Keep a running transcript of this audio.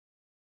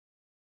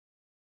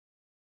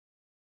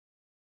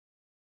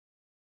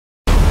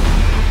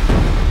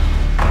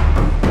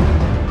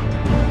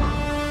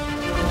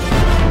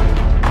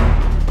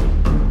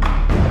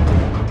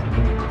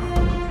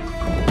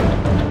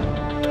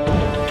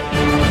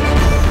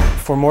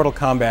For Mortal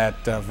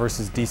Kombat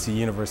versus DC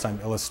Universe, I'm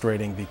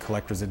illustrating the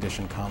collector's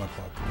edition comic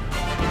book.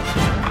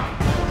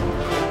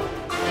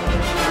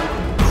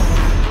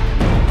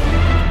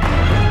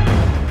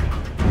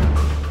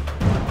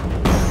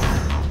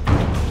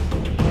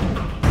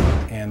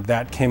 And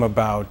that came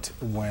about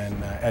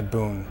when Ed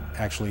Boon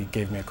actually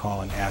gave me a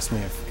call and asked me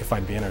if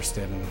I'd be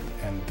interested,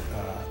 and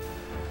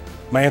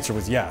my answer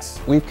was yes.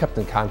 We've kept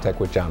in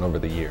contact with John over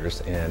the years,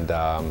 and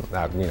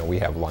we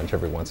have lunch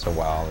every once in a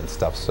while and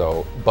stuff.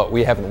 But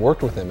we haven't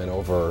worked with him in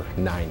over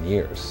 9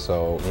 years.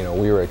 So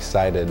we were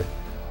excited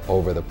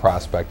over the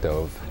prospect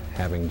of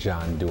having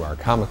John do our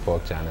comic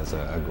book. John has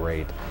a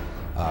great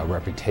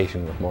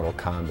reputation with Mortal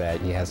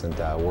Kombat. He hasn't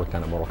worked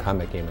on a Mortal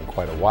Kombat game in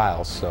quite a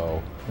while,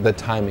 so the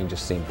timing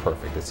just seemed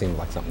perfect. It seemed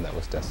like something that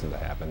was destined to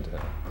happen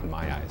in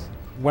my eyes.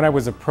 When I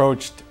was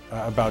approached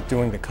about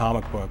doing the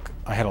comic book,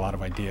 I had a lot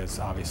of ideas,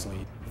 obviously.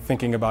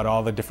 Thinking about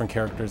all the different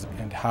characters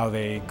and how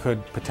they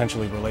could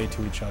potentially relate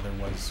to each other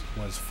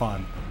was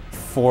fun.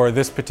 For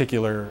this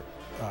particular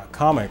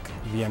comic,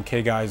 the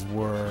MK guys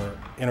were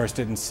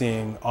interested in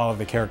seeing all of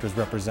the characters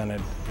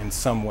represented in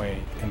some way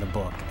in the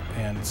book.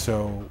 And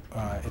so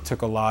it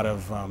took a lot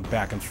of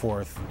back and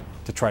forth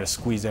to try to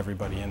squeeze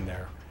everybody in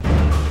there.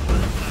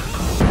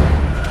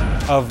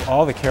 Of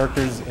all the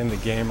characters in the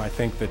game, I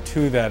think the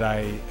two that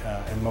I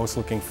am most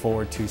looking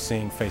forward to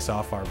seeing face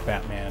off are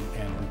Batman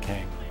and Liu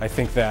Kang. I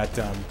think that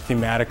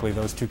thematically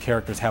those two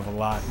characters have a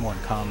lot more in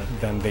common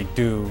than they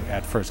do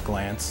at first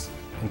glance.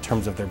 In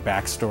terms of their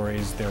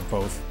backstories, they're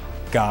both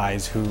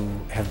guys who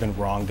have been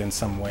wronged in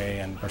some way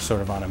and are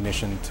sort of on a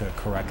mission to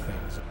correct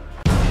things.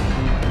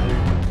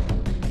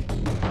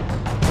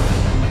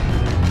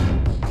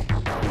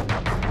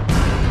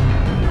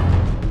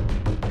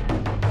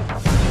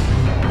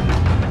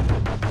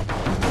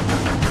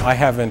 I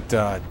haven't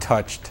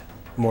touched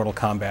Mortal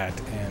Kombat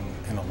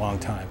in a long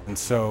time, and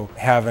so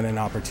having an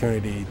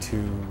opportunity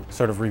to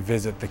sort of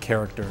revisit the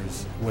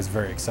characters was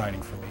very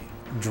exciting for me.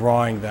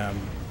 Drawing them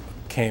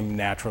came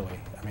naturally.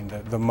 I mean,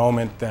 the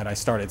moment that I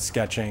started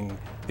sketching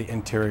the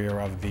interior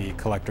of the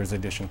collector's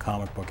edition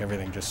comic book,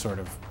 everything just sort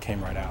of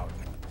came right out.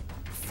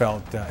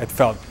 It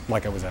felt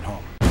like I was at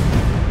home.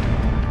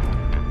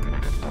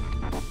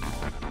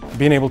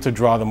 Being able to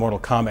draw the Mortal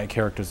Kombat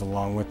characters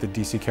along with the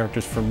DC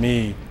characters, for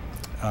me,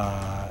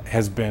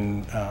 has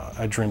been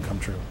a dream come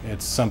true.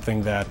 It's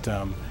something that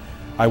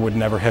I would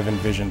never have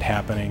envisioned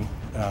happening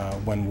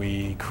when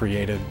we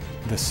created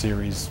this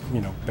series,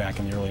 back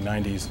in the early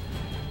 90s.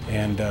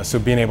 And so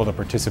being able to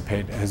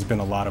participate has been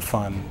a lot of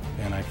fun,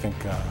 and I think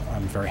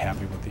I'm very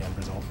happy with the end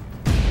result.